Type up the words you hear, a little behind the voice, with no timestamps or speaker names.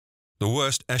the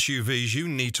worst SUVs you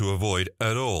need to avoid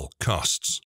at all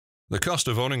costs. The cost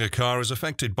of owning a car is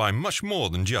affected by much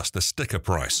more than just the sticker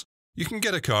price. You can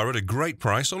get a car at a great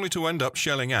price only to end up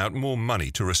shelling out more money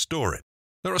to restore it.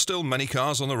 There are still many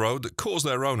cars on the road that cause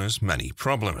their owners many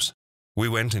problems. We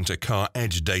went into Car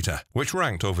Edge data, which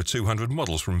ranked over 200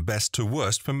 models from best to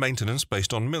worst for maintenance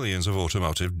based on millions of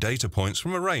automotive data points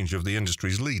from a range of the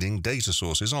industry's leading data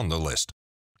sources on the list.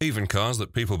 Even cars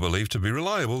that people believe to be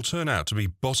reliable turn out to be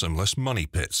bottomless money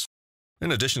pits.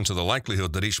 In addition to the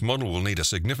likelihood that each model will need a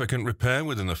significant repair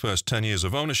within the first 10 years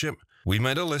of ownership, we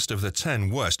made a list of the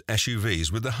 10 worst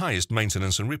SUVs with the highest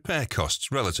maintenance and repair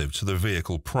costs relative to the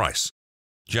vehicle price.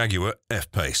 Jaguar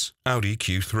F-Pace, Audi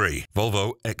Q3,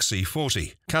 Volvo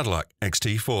XC40, Cadillac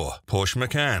XT4, Porsche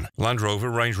Macan, Land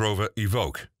Rover Range Rover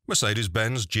Evoque,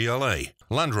 Mercedes-Benz GLA,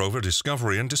 Land Rover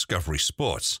Discovery and Discovery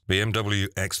Sports, BMW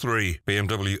X3,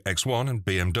 BMW X1 and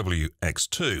BMW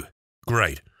X2.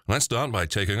 Great. Let's start by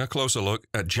taking a closer look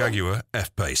at Jaguar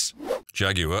F-Pace.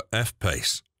 Jaguar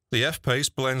F-Pace. The F-Pace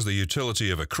blends the utility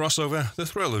of a crossover, the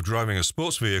thrill of driving a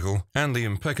sports vehicle, and the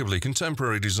impeccably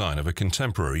contemporary design of a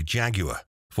contemporary Jaguar.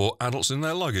 4 adults in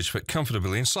their luggage fit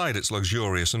comfortably inside its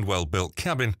luxurious and well-built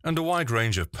cabin, and a wide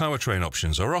range of powertrain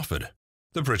options are offered.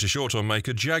 The British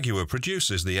automaker Jaguar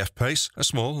produces the F-Pace, a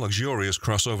small, luxurious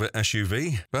crossover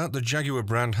SUV, but the Jaguar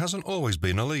brand hasn't always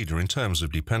been a leader in terms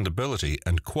of dependability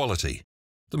and quality.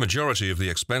 The majority of the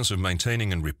expense of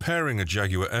maintaining and repairing a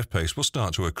Jaguar F-Pace will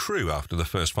start to accrue after the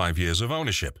first 5 years of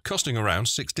ownership, costing around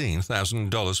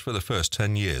 $16,000 for the first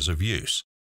 10 years of use.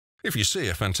 If you see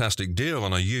a fantastic deal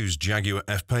on a used Jaguar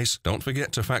F-Pace, don't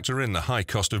forget to factor in the high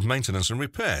cost of maintenance and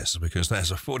repairs, because there's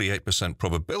a 48%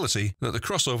 probability that the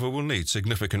crossover will need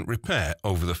significant repair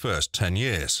over the first 10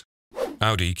 years.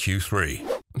 Audi Q3.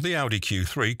 The Audi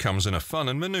Q3 comes in a fun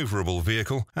and maneuverable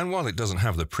vehicle, and while it doesn't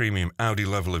have the premium Audi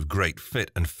level of great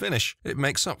fit and finish, it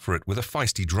makes up for it with a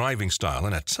feisty driving style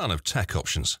and a ton of tech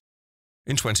options.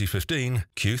 In 2015,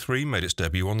 Q3 made its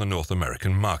debut on the North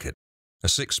American market. A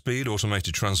 6-speed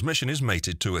automated transmission is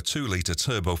mated to a 2-litre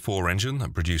turbo 4 engine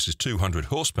that produces 200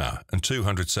 horsepower and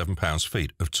 207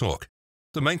 pounds-feet of torque.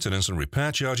 The maintenance and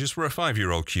repair charges for a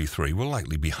 5-year-old Q3 will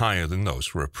likely be higher than those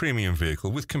for a premium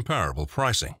vehicle with comparable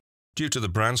pricing. Due to the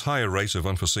brand's higher rate of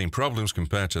unforeseen problems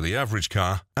compared to the average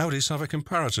car, Audis have a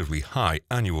comparatively high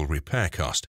annual repair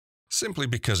cost. Simply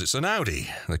because it's an Audi,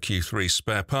 the Q3's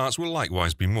spare parts will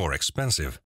likewise be more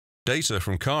expensive. Data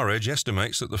from Car Edge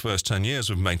estimates that the first 10 years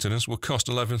of maintenance will cost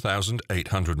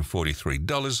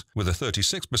 $11,843, with a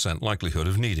 36% likelihood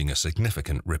of needing a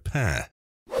significant repair.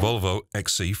 Volvo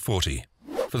XC40.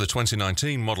 For the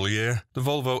 2019 model year, the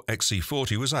Volvo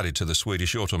XC40 was added to the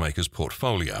Swedish automaker's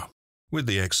portfolio. With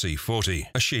the XC40,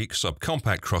 a chic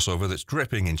subcompact crossover that's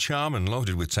dripping in charm and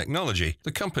loaded with technology,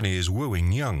 the company is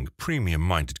wooing young,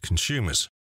 premium-minded consumers.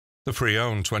 The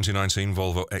pre-owned 2019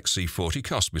 Volvo XC40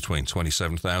 costs between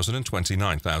 $27,000 and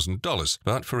 $29,000,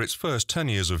 but for its first 10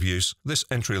 years of use, this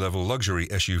entry-level luxury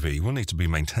SUV will need to be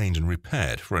maintained and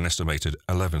repaired for an estimated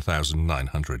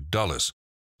 $11,900.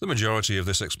 The majority of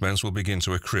this expense will begin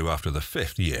to accrue after the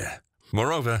 5th year.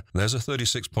 Moreover, there's a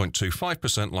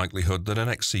 36.25% likelihood that an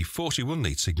XC40 will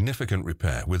need significant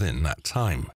repair within that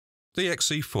time. The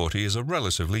XC40 is a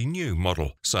relatively new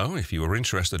model, so if you are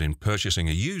interested in purchasing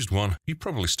a used one, you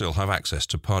probably still have access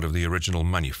to part of the original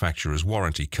manufacturer's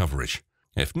warranty coverage.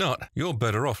 If not, you're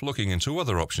better off looking into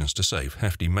other options to save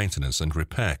hefty maintenance and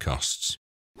repair costs.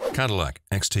 Cadillac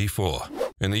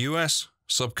XT4. In the US,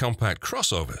 subcompact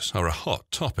crossovers are a hot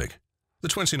topic. The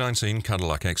 2019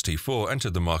 Cadillac XT4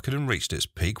 entered the market and reached its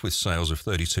peak with sales of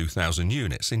 32,000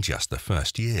 units in just the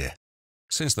first year.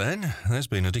 Since then, there's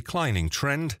been a declining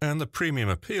trend, and the premium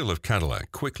appeal of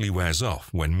Cadillac quickly wears off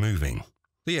when moving.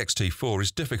 The XT4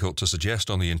 is difficult to suggest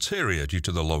on the interior due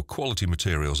to the low-quality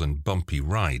materials and bumpy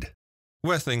ride.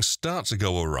 Where things start to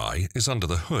go awry is under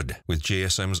the hood, with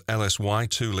GSM's LSY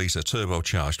 2-litre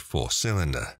turbocharged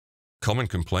 4-cylinder. Common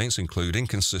complaints include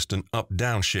inconsistent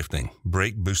up-down shifting,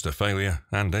 brake booster failure,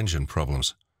 and engine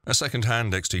problems. A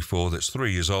second-hand XT4 that's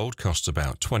 3 years old costs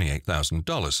about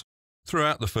 $28,000.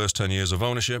 Throughout the first 10 years of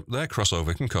ownership, their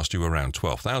crossover can cost you around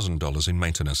 $12,000 in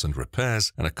maintenance and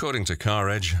repairs, and according to Car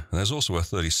Edge, there's also a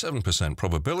 37%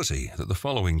 probability that the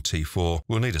following T4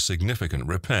 will need a significant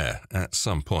repair at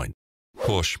some point.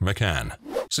 Porsche Macan.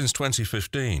 Since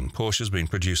 2015, Porsche has been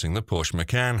producing the Porsche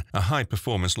Macan, a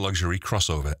high-performance luxury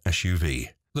crossover SUV.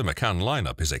 The Macan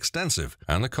lineup is extensive,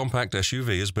 and the compact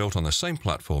SUV is built on the same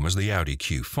platform as the Audi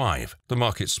Q5, the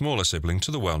market's smaller sibling to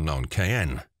the well-known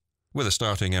Cayenne. With a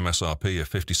starting MSRP of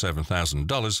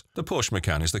 $57,000, the Porsche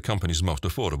Macan is the company's most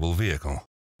affordable vehicle.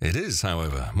 It is,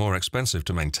 however, more expensive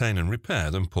to maintain and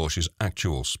repair than Porsche's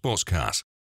actual sports cars.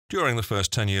 During the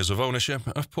first 10 years of ownership,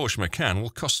 a Porsche Macan will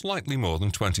cost slightly more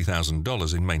than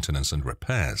 $20,000 in maintenance and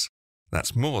repairs.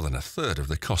 That's more than a third of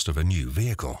the cost of a new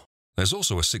vehicle. There's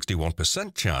also a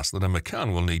 61% chance that a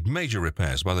Macan will need major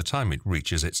repairs by the time it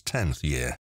reaches its 10th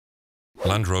year.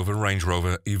 Land Rover Range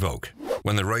Rover Evoque.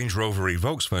 When the Range Rover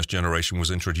Evoque's first generation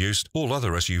was introduced, all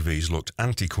other SUVs looked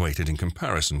antiquated in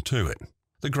comparison to it.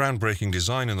 The groundbreaking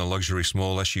design in the luxury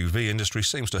small SUV industry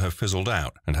seems to have fizzled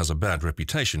out and has a bad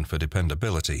reputation for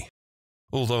dependability.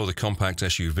 Although the compact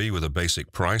SUV with a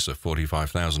basic price of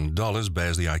 $45,000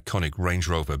 bears the iconic Range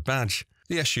Rover badge,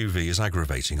 the SUV is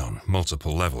aggravating on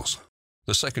multiple levels.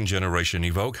 The second-generation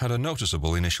Evoque had a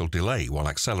noticeable initial delay while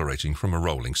accelerating from a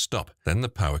rolling stop. Then the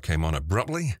power came on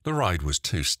abruptly, the ride was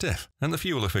too stiff, and the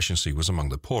fuel efficiency was among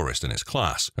the poorest in its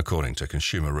class, according to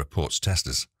Consumer Reports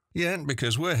testers. Yet,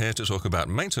 because we're here to talk about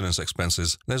maintenance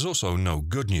expenses, there's also no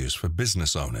good news for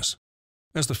business owners.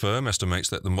 As the firm estimates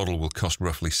that the model will cost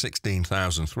roughly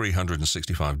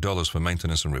 $16,365 for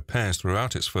maintenance and repairs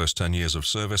throughout its first 10 years of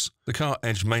service, the Car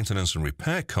Edge maintenance and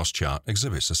repair cost chart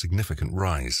exhibits a significant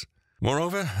rise.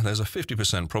 Moreover, there's a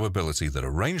 50% probability that a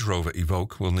Range Rover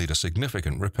Evoque will need a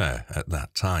significant repair at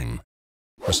that time.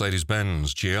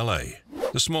 Mercedes-Benz GLA.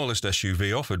 The smallest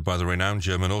SUV offered by the renowned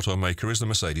German automaker is the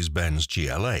Mercedes-Benz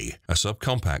GLA, a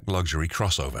subcompact luxury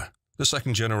crossover. The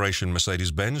second-generation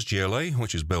Mercedes-Benz GLA,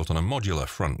 which is built on a modular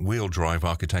front-wheel drive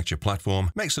architecture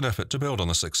platform, makes an effort to build on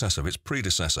the success of its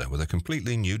predecessor with a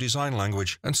completely new design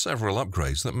language and several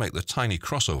upgrades that make the tiny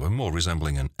crossover more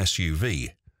resembling an SUV.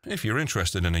 If you're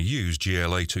interested in a used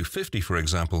GLA 250, for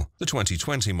example, the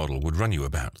 2020 model would run you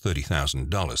about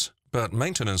 $30,000. But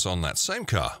maintenance on that same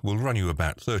car will run you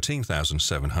about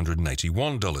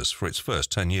 $13,781 for its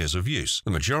first 10 years of use,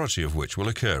 the majority of which will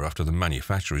occur after the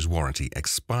manufacturer's warranty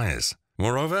expires.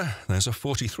 Moreover, there's a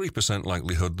 43%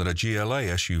 likelihood that a GLA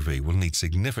SUV will need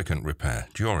significant repair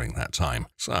during that time,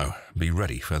 so be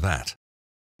ready for that.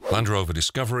 Land Rover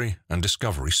Discovery and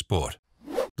Discovery Sport.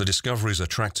 The Discovery's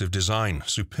attractive design,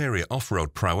 superior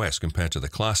off-road prowess compared to the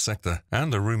class sector,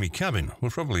 and the roomy cabin will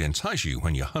probably entice you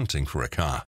when you're hunting for a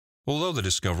car. Although the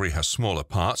Discovery has smaller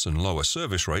parts and lower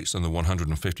service rates than the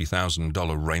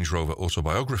 $150,000 Range Rover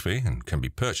Autobiography and can be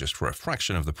purchased for a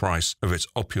fraction of the price of its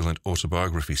opulent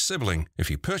Autobiography sibling, if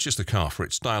you purchase the car for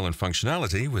its style and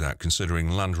functionality without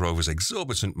considering Land Rover's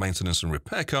exorbitant maintenance and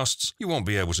repair costs, you won't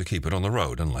be able to keep it on the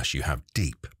road unless you have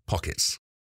deep pockets.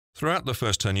 Throughout the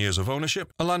first 10 years of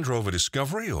ownership, a Land Rover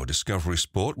Discovery or Discovery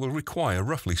Sport will require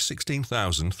roughly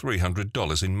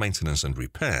 $16,300 in maintenance and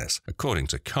repairs, according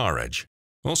to Car Edge.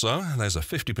 Also, there's a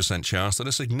 50% chance that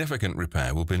a significant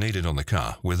repair will be needed on the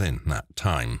car within that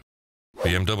time.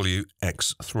 BMW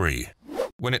X3.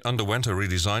 When it underwent a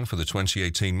redesign for the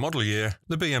 2018 model year,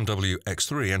 the BMW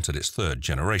X3 entered its third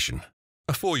generation.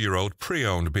 A 4-year-old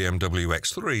pre-owned BMW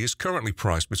X3 is currently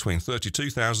priced between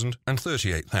 $32,000 and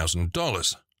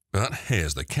 $38,000. But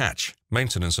here's the catch.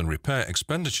 Maintenance and repair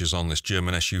expenditures on this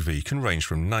German SUV can range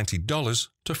from $90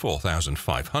 to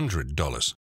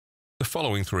 $4,500. The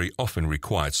following three often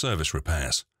required service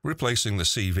repairs: replacing the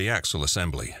CV axle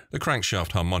assembly, the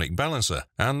crankshaft harmonic balancer,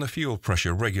 and the fuel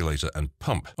pressure regulator and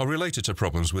pump are related to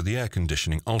problems with the air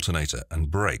conditioning alternator and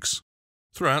brakes.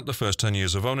 Throughout the first 10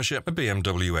 years of ownership, a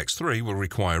BMW X3 will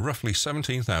require roughly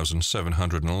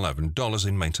 $17,711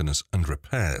 in maintenance and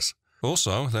repairs.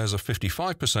 Also, there's a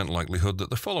 55% likelihood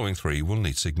that the following three will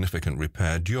need significant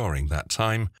repair during that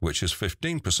time, which is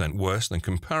 15% worse than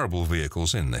comparable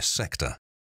vehicles in this sector.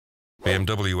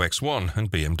 BMW X1 and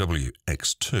BMW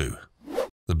X2.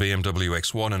 The BMW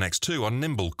X1 and X2 are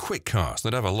nimble, quick cars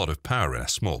that have a lot of power in a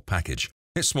small package.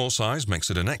 Its small size makes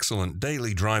it an excellent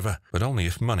daily driver, but only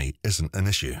if money isn't an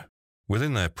issue.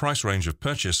 Within their price range of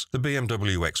purchase, the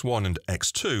BMW X1 and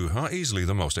X2 are easily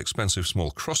the most expensive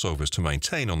small crossovers to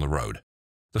maintain on the road.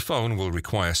 The phone will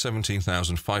require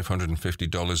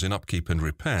 $17,550 in upkeep and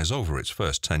repairs over its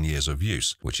first 10 years of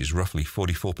use, which is roughly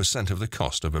 44% of the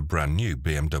cost of a brand new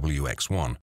BMW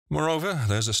X1. Moreover,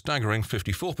 there's a staggering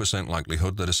 54%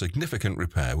 likelihood that a significant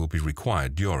repair will be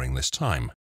required during this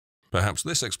time. Perhaps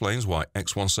this explains why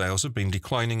X1 sales have been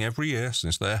declining every year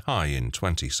since their high in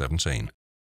 2017.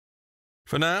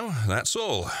 For now, that's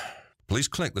all. Please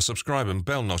click the subscribe and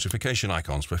bell notification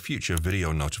icons for future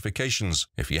video notifications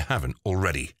if you haven't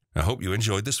already. I hope you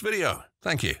enjoyed this video.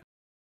 Thank you.